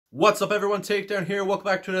What's up everyone, Takedown here. Welcome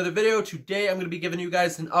back to another video. Today I'm going to be giving you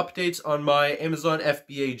guys an update on my Amazon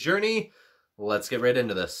FBA journey. Let's get right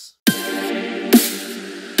into this.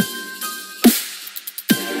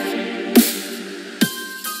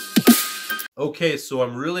 Okay, so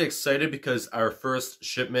I'm really excited because our first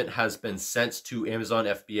shipment has been sent to Amazon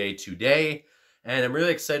FBA today, and I'm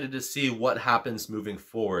really excited to see what happens moving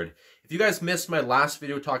forward. If you guys missed my last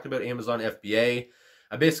video talking about Amazon FBA,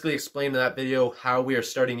 I basically explained in that video how we are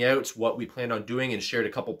starting out, what we plan on doing, and shared a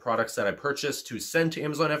couple products that I purchased to send to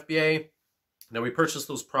Amazon FBA. Now, we purchased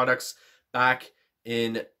those products back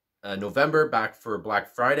in November, back for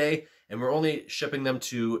Black Friday, and we're only shipping them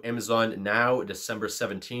to Amazon now, December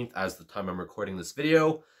 17th, as the time I'm recording this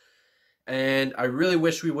video. And I really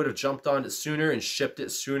wish we would have jumped on it sooner and shipped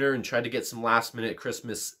it sooner and tried to get some last-minute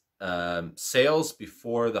Christmas sales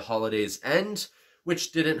before the holidays end,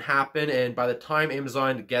 which didn't happen. And by the time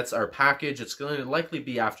Amazon gets our package, it's going to likely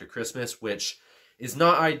be after Christmas, which is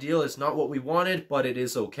not ideal. It's not what we wanted, but it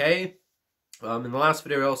is okay. In the last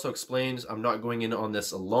video, I also explained I'm not going in on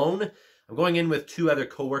this alone. I'm going in with two other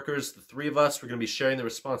coworkers. The three of us, we're going to be sharing the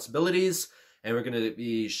responsibilities, and we're going to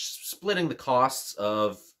be splitting the costs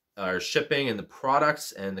of our shipping and the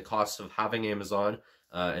products and the cost of having Amazon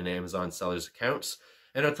and Amazon sellers accounts.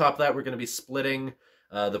 And on top of that, we're going to be splitting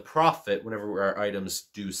the profit whenever our items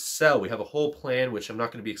do sell. We have a whole plan, which I'm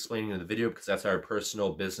not going to be explaining in the video because that's our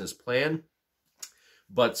personal business plan.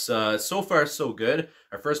 But so far, so good.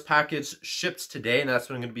 Our first package shipped today, and that's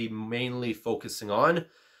what I'm going to be mainly focusing on.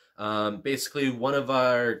 Basically, one of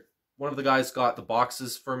the guys got the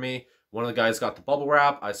boxes for me. One of the guys got the bubble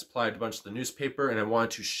wrap. I supplied a bunch of the newspaper, and I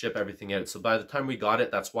wanted to ship everything out. So by the time we got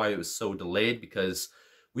it, that's why it was so delayed, because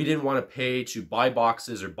we didn't want to pay to buy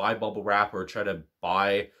boxes or buy bubble wrap or try to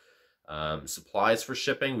buy supplies for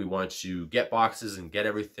shipping. We wanted to get boxes and get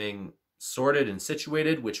everything sorted and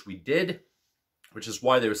situated, which we did, which is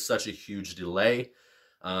why there was such a huge delay.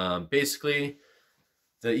 Basically,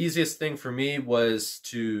 the easiest thing for me was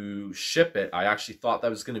to ship it. I actually thought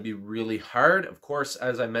that was going to be really hard. Of course,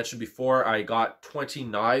 as I mentioned before, I got 20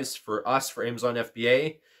 knives for us for Amazon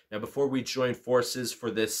FBA. Now, before we joined forces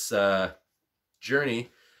for this journey,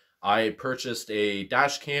 I purchased a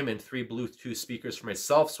dash cam and 3 Bluetooth speakers for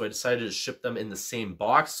myself, so I decided to ship them in the same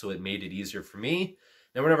box, so it made it easier for me.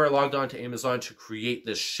 Now, whenever I logged on to Amazon to create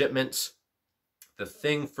this shipment, the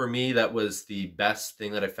thing for me that was the best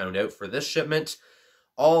thing that I found out for this shipment,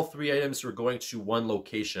 all 3 items were going to one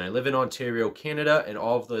location. I live in Ontario, Canada, and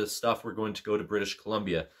all of the stuff were going to go to British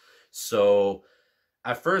Columbia. So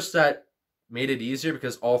at first that made it easier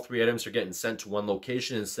because all 3 items are getting sent to one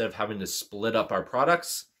location instead of having to split up our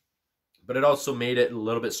products. But it also made it a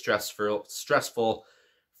little bit stressful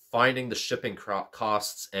finding the shipping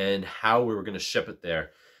costs and how we were going to ship it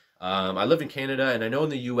there. I live in Canada, and I know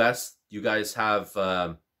in the US, you guys have,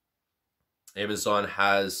 Amazon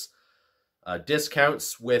has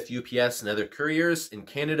discounts with UPS and other couriers. In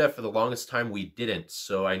Canada, for the longest time, we didn't.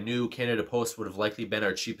 So I knew Canada Post would have likely been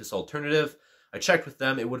our cheapest alternative. I checked with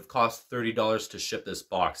them. It would have cost $30 to ship this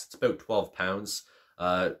box. It's about 12 pounds.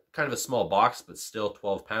 Kind of a small box, but still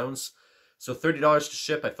 12 pounds. So $30 to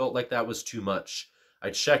ship, I felt like that was too much. I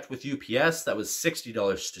checked with UPS, that was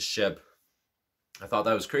 $60 to ship. I thought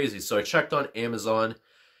that was crazy. So I checked on Amazon,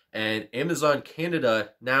 and Amazon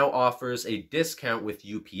Canada now offers a discount with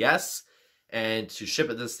UPS. And to ship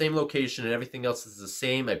at the same location and everything else is the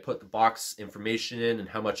same, I put the box information in and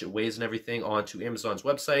how much it weighs and everything onto Amazon's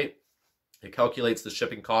website. It calculates the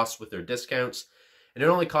shipping costs with their discounts. And it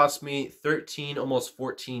only cost me $13, almost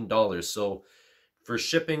 $14. So for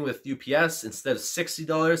shipping with UPS, instead of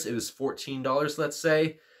 $60, it was $14, let's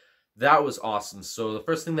say. That was awesome. So the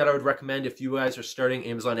first thing that I would recommend if you guys are starting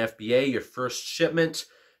Amazon FBA, your first shipment,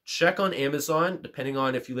 check on Amazon, depending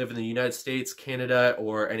on if you live in the United States, Canada,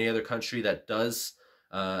 or any other country that does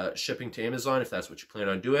shipping to Amazon, if that's what you plan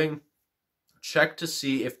on doing. Check to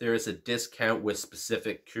see if there is a discount with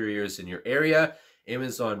specific couriers in your area.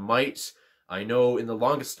 Amazon might. I know in the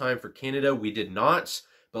longest time for Canada, we did not.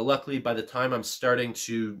 But luckily, by the time I'm starting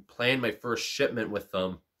to plan my first shipment with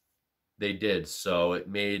them, they did. So it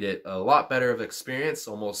made it a lot better of an experience,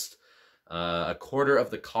 almost a quarter of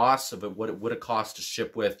the cost of what it would have cost to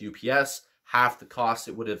ship with UPS, half the cost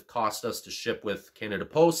it would have cost us to ship with Canada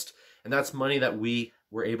Post, and that's money that we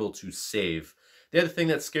were able to save. The other thing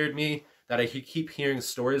that scared me, that I keep hearing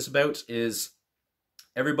stories about, is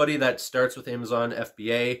everybody that starts with Amazon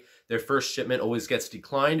FBA, their first shipment always gets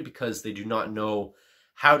declined because they do not know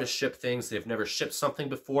how to ship things. They've never shipped something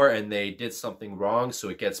before and they did something wrong, so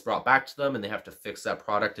it gets brought back to them and they have to fix that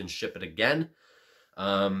product and ship it again.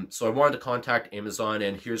 So I wanted to contact Amazon,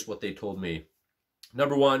 and here's what they told me.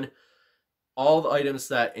 Number one, all the items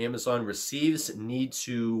that Amazon receives need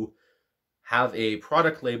to have a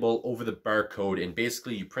product label over the barcode, and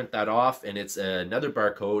basically you print that off and it's another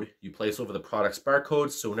barcode you place over the product's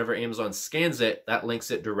barcode, so whenever Amazon scans it, that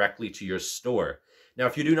links it directly to your store. Now,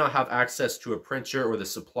 if you do not have access to a printer or the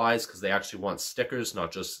supplies, because they actually want stickers,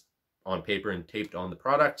 not just on paper and taped on the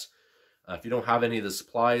product, if you don't have any of the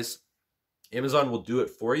supplies, Amazon will do it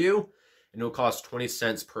for you, and it'll cost 20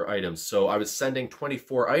 cents per item. So I was sending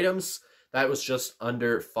 24 items. That was just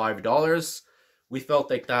under $5. We felt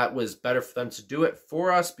like that was better for them to do it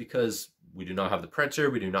for us because we do not have the printer,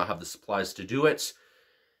 we do not have the supplies to do it.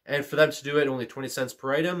 And for them to do it only 20 cents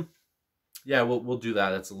per item, yeah, we'll do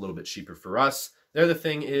that. That's a little bit cheaper for us. The other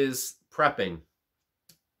thing is prepping.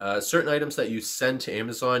 Certain items that you send to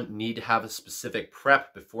Amazon need to have a specific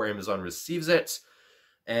prep before Amazon receives it.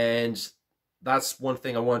 And that's one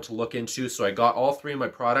thing I wanted to look into. So I got all three of my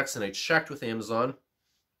products and I checked with Amazon.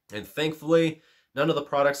 And thankfully, none of the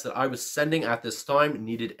products that I was sending at this time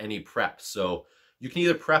needed any prep. So you can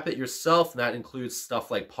either prep it yourself, and that includes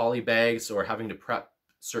stuff like poly bags or having to prep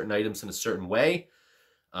certain items in a certain way.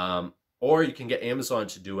 Or you can get Amazon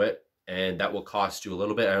to do it, and that will cost you a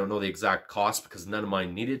little bit. I don't know the exact cost because none of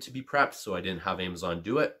mine needed to be prepped, so I didn't have Amazon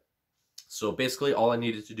do it. So basically all I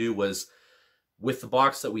needed to do was, with the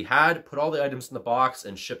box that we had, put all the items in the box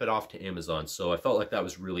and ship it off to Amazon. So I felt like that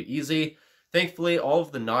was really easy. Thankfully, all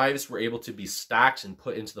of the knives were able to be stacked and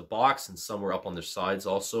put into the box, and some were up on their sides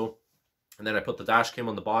also. And then I put the dash cam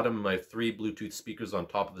on the bottom and my 3 Bluetooth speakers on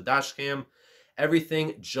top of the dash cam.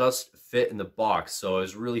 Everything just fit in the box, so I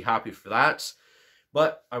was really happy for that.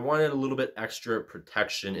 But I wanted a little bit extra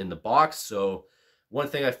protection in the box, so one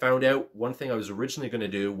thing I found out, one thing I was originally going to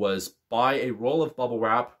do was buy a roll of bubble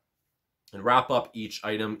wrap and wrap up each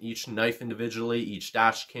item, each knife individually, each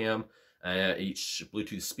dash cam, each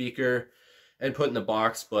Bluetooth speaker, and put in the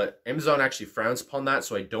box. But Amazon actually frowns upon that,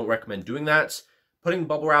 so I don't recommend doing that. Putting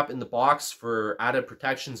bubble wrap in the box for added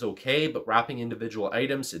protection is okay, but wrapping individual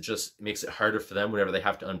items, it just makes it harder for them whenever they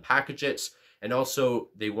have to unpackage it. And also,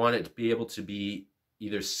 they want it to be able to be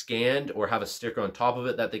either scanned or have a sticker on top of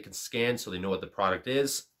it that they can scan so they know what the product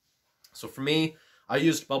is. So for me, I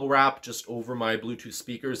used bubble wrap just over my Bluetooth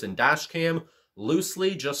speakers and dash cam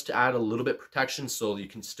loosely, just to add a little bit of protection so you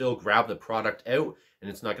can still grab the product out and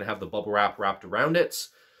it's not going to have the bubble wrap wrapped around it.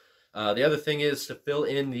 The other thing is to fill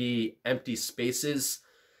in the empty spaces.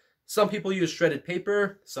 Some people use shredded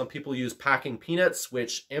paper, some people use packing peanuts,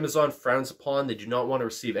 which Amazon frowns upon. They do not want to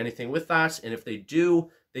receive anything with that, and if they do,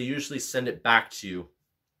 they usually send it back to you.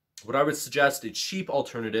 What I would suggest, a cheap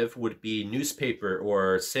alternative, would be newspaper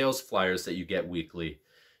or sales flyers that you get weekly.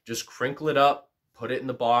 Just crinkle it up, put it in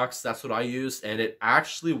the box. That's what I use, and it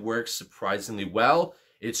actually works surprisingly well.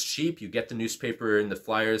 It's cheap. You get the newspaper and the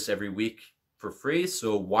flyers every week for free,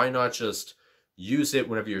 so why not just use it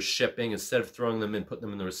whenever you're shipping instead of throwing them and putting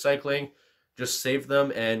them in the recycling? Just save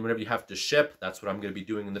them, and whenever you have to ship, that's what I'm going to be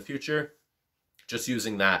doing in the future, just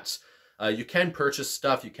using that. You can purchase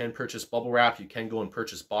stuff, you can purchase bubble wrap, you can go and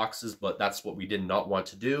purchase boxes, but that's what we did not want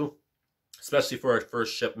to do, especially for our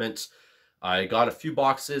first shipment. I got a few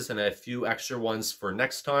boxes and a few extra ones for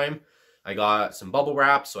next time. I got some bubble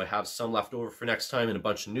wrap, so I have some left over for next time, and a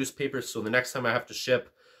bunch of newspapers, so the next time I have to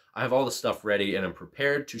ship, I have all the stuff ready and I'm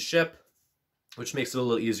prepared to ship, which makes it a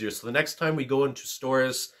little easier. So the next time we go into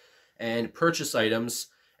stores and purchase items,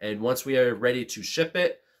 and once we are ready to ship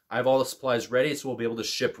it, I have all the supplies ready, so we'll be able to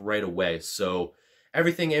ship right away. So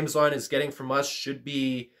everything Amazon is getting from us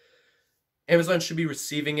Amazon should be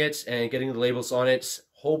receiving it and getting the labels on it,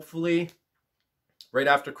 hopefully right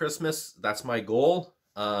after Christmas. That's my goal.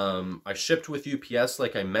 I shipped with UPS,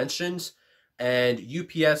 like I mentioned, and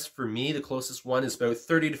UPS for me, the closest one, is about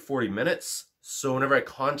 30 to 40 minutes. So whenever I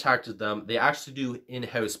contacted them, they actually do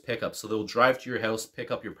in-house pickup. So they'll drive to your house,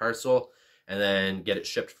 pick up your parcel, and then get it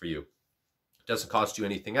shipped for you. It doesn't cost you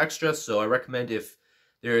anything extra, so I recommend if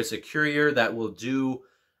there is a courier that will do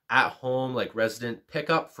at-home, like resident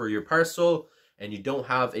pickup for your parcel, and you don't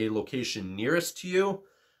have a location nearest to you,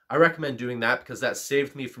 I recommend doing that because that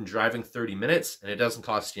saved me from driving 30 minutes, and it doesn't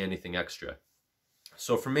cost you anything extra.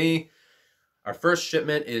 So for me, our first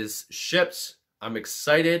shipment is shipped. I'm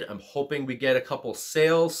excited. I'm hoping we get a couple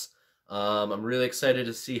sales. I'm really excited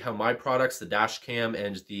to see how my products, the dash cam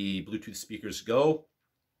and the Bluetooth speakers, go,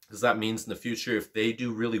 because that means in the future, if they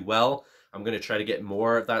do really well, I'm going to try to get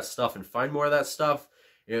more of that stuff and find more of that stuff.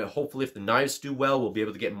 Hopefully, if the knives do well, we'll be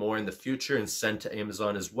able to get more in the future and send to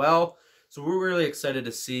Amazon as well. So we're really excited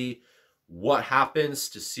to see what happens,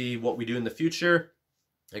 to see what we do in the future.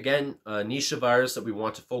 Again, a niche of ours that we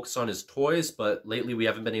want to focus on is toys, but lately we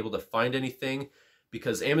haven't been able to find anything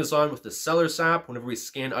because Amazon with the Sellers app, whenever we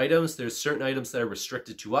scan items, there's certain items that are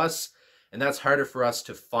restricted to us, and that's harder for us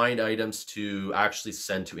to find items to actually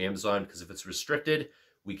send to Amazon, because if it's restricted,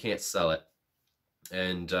 we can't sell it.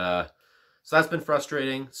 And so that's been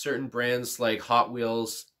frustrating. Certain brands like Hot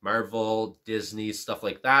Wheels, Marvel, Disney, stuff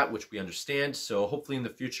like that, which we understand. So hopefully in the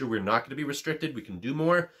future, we're not going to be restricted. We can do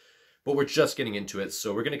more, but we're just getting into it.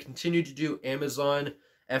 So we're going to continue to do Amazon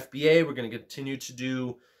FBA. We're going to continue to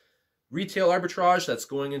do retail arbitrage, that's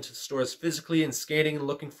going into stores physically and scanning and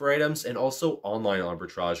looking for items, and also online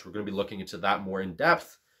arbitrage. We're going to be looking into that more in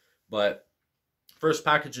depth. But first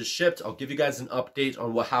package is shipped. I'll give you guys an update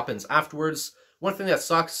on what happens afterwards. One thing that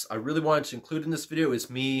sucks, I really wanted to include in this video, is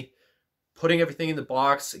me putting everything in the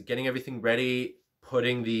box, getting everything ready,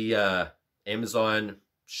 putting the Amazon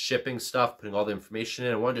shipping stuff, putting all the information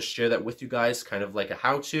in. I wanted to share that with you guys, kind of like a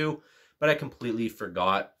how-to, but I completely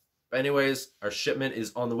forgot. But anyways, our shipment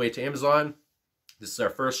is on the way to Amazon. This is our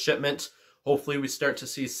first shipment. Hopefully we start to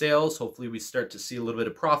see sales. Hopefully we start to see a little bit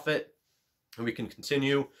of profit, and we can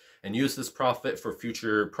continue and use this profit for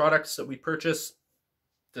future products that we purchase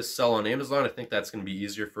to sell on Amazon. I think that's going to be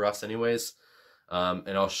easier for us anyways. And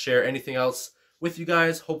I'll share anything else with you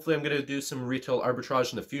guys. Hopefully I'm going to do some retail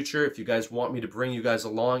arbitrage in the future. If you guys want me to bring you guys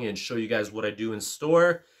along and show you guys what I do in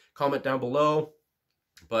store, comment down below.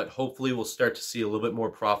 But hopefully we'll start to see a little bit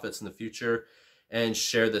more profits in the future and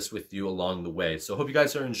share this with you along the way. So I hope you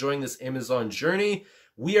guys are enjoying this Amazon journey.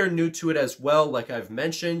 We are new to it as well. Like I've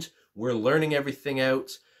mentioned, we're learning everything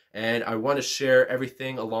out, and I want to share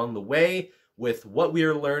everything along the way with what we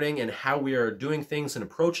are learning and how we are doing things and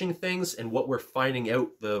approaching things, and what we're finding out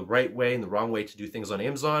the right way and the wrong way to do things on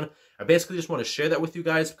Amazon. I basically just want to share that with you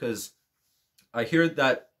guys because I hear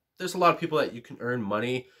that there's a lot of people that you can earn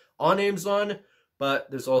money on Amazon,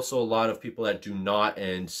 but there's also a lot of people that do not,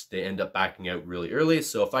 and they end up backing out really early.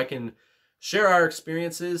 So if I can share our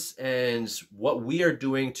experiences and what we are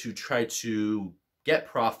doing to try to get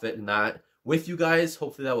profit in that with you guys,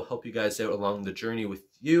 hopefully that will help you guys out along the journey with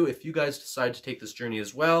you if you guys decide to take this journey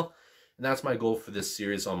as well. And that's my goal for this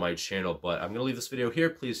series on my channel. But I'm going to leave this video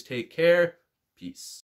here. Please take care. Peace.